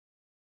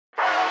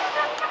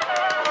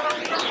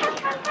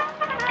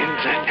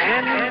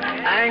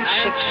and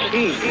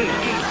succeed.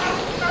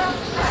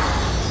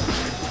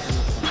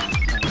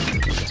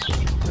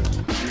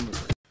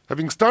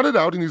 Having started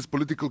out in his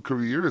political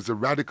career as a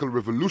radical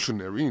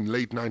revolutionary in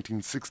late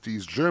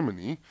 1960s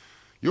Germany,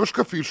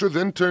 Joschka Fischer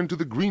then turned to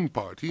the Green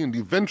Party and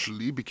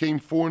eventually became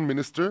foreign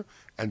minister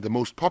and the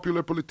most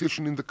popular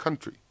politician in the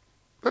country.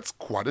 That's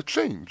quite a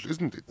change,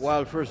 isn't it?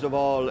 Well, first of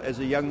all, as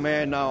a young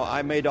man now,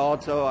 I made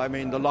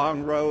the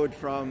long road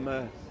from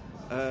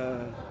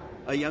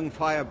a young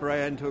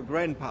firebrand to a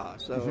grandpa,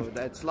 so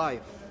that's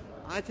life.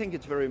 I think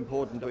it's very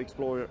important to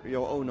explore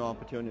your own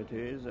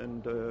opportunities,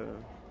 and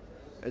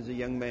as a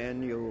young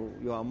man,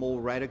 you are more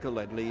radical,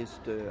 at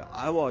least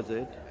I was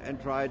it,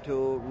 and try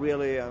to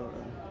really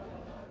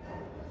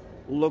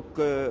look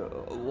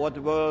what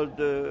the world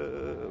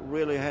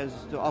really has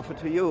to offer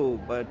to you.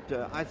 But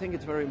I think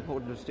it's very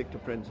important to stick to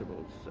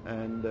principles,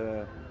 and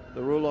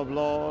the rule of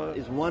law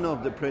is one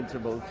of the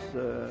principles.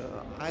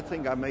 I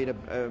think I made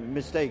a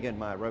mistake in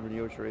my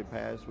revolutionary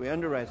past. We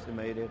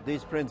underestimated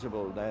this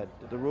principle that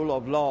the rule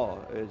of law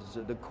is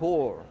the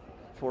core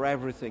for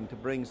everything, to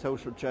bring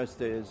social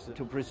justice,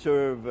 to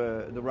preserve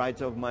the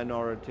rights of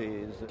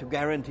minorities, to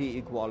guarantee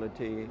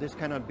equality. This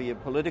cannot be a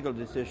political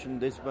decision.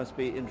 This must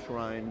be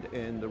enshrined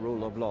in the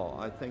rule of law.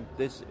 I think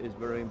this is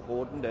very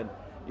important, and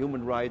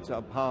human rights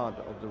are part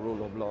of the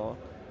rule of law,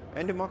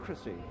 and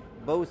democracy,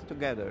 both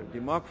together.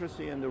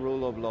 Democracy and the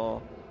rule of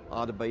law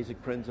are the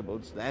basic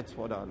principles. That's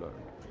what I learned.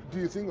 Do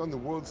you think on the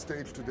world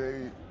stage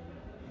today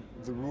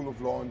the rule of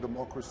law and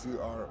democracy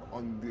are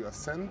on the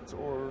ascent,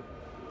 or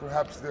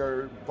perhaps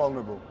they're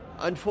vulnerable?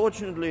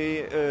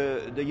 Unfortunately,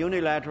 the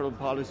unilateral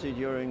policy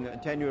during the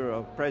tenure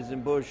of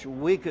President Bush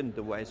weakened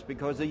the West,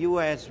 because the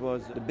U.S.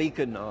 was the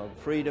beacon of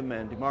freedom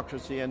and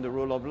democracy and the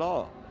rule of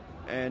law.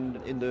 And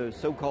in the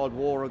so-called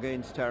war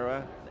against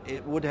terror,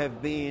 it would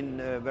have been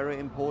very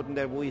important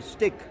that we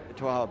stick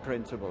to our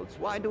principles.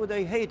 Why do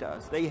they hate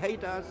us? They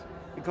hate us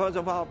because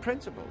of our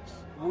principles.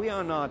 We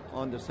are not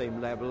on the same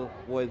level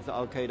with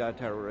Al-Qaeda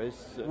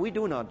terrorists. We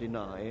do not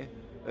deny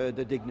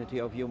the dignity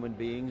of human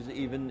beings,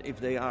 even if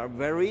they are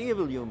very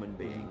evil human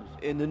beings.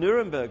 In the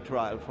Nuremberg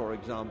trial, for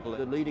example,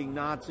 the leading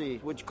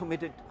Nazis, which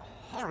committed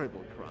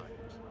horrible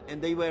crimes, and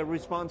they were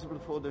responsible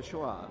for the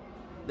Shoah,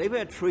 they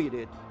were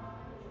treated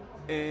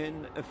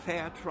in a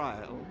fair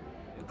trial,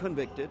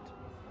 convicted,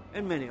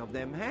 and many of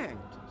them hanged.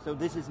 So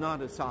this is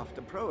not a soft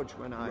approach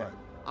when I'm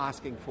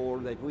asking for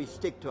that we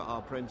stick to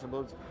our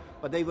principles,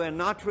 but they were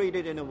not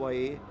treated in a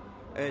way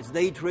as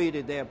they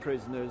treated their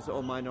prisoners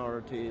or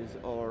minorities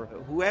or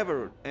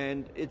whoever.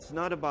 And it's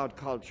not about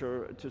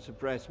culture to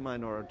suppress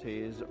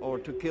minorities or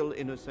to kill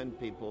innocent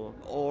people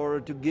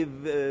or to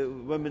give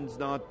women's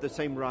not the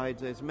same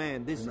rights as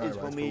men. This is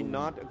for me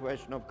not a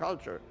question of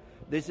culture.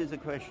 This is a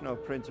question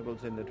of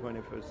principles in the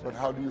 21st century. But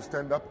how do you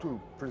stand up to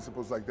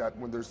principles like that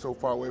when they're so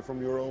far away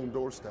from your own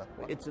doorstep?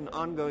 It's an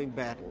ongoing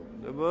battle.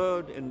 The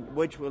world in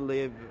which we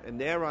live, and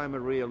there I'm a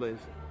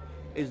realist,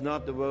 is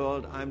not the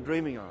world I'm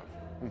dreaming of.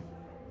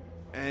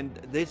 And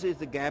this is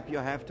the gap you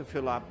have to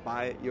fill up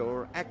by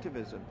your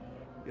activism.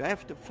 You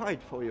have to fight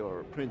for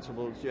your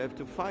principles. You have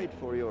to fight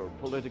for your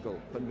political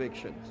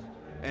convictions.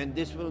 And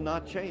this will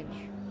not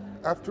change.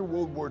 After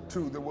World War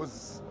II, there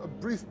was a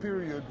brief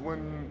period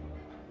when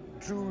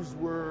Jews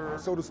were,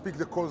 so to speak,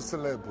 the cause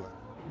célèbre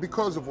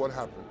because of what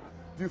happened.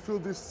 Do you feel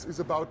this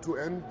is about to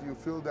end? Do you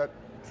feel that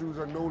Jews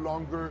are no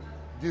longer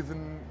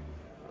given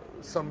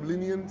some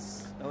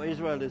lenience? No,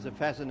 Israel is a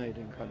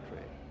fascinating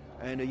country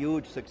and a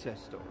huge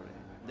success story.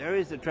 There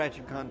is a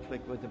tragic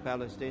conflict with the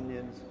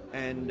Palestinians,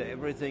 and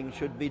everything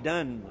should be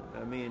done.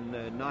 I mean,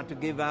 not to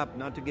give up,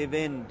 not to give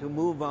in, to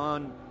move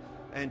on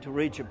and to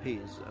reach a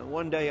peace.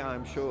 One day,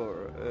 I'm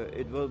sure,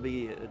 it will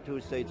be a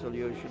two-state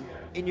solution.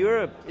 In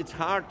Europe, it's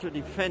hard to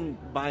defend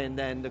by and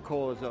then the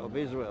cause of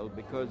Israel,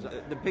 because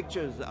the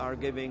pictures are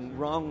giving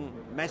wrong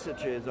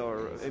messages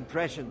or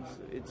impressions.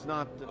 It's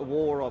not a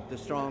war of the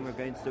strong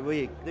against the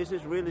weak. This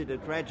is really the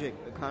tragic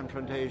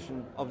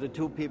confrontation of the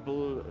two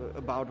people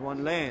about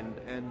one land,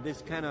 and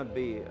this cannot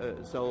be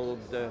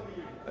solved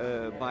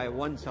by a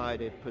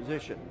one-sided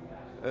position.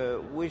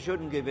 We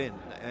shouldn't give in,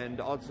 and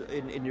also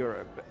in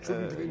Europe.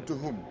 Shouldn't give in to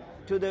whom?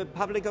 To the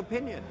public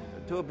opinion,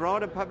 to a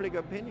broader public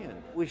opinion.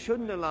 We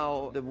shouldn't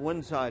allow the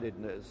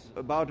one-sidedness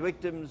about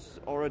victims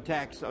or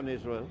attacks on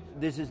Israel.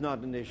 This is not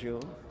an issue.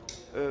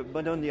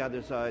 But on the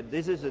other side,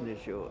 this is an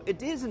issue.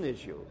 It is an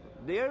issue.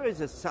 There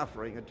is a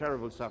suffering, a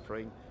terrible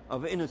suffering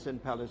of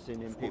innocent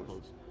Palestinian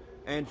peoples.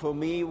 And for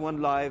me,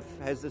 one life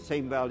has the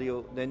same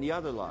value than the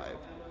other life.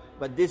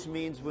 But this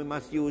means we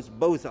must use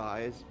both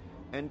eyes.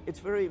 And it's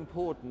very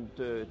important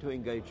to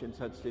engage in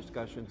such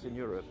discussions in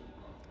Europe.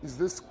 Is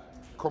this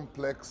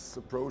complex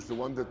approach the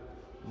one that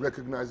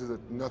recognizes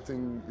that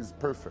nothing is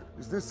perfect?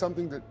 Is this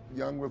something that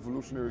young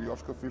revolutionary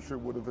Joschka Fischer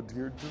would have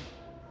adhered to?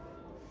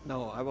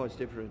 No, I was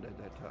different at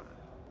that time.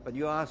 But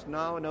you ask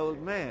now an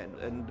old man,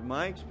 and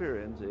my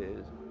experience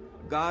is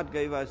God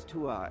gave us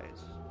two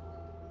eyes,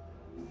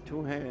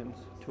 two hands,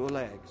 two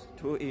legs,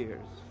 two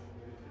ears,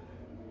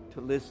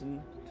 to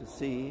listen, to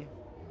see,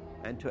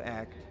 and to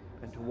act,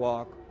 and to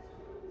walk,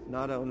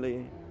 not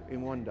only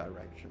in one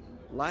direction.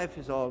 Life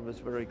is always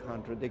very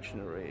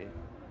contradictory,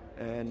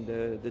 and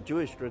the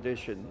Jewish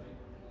tradition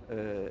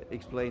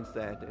explains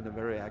that in a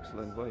very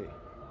excellent way.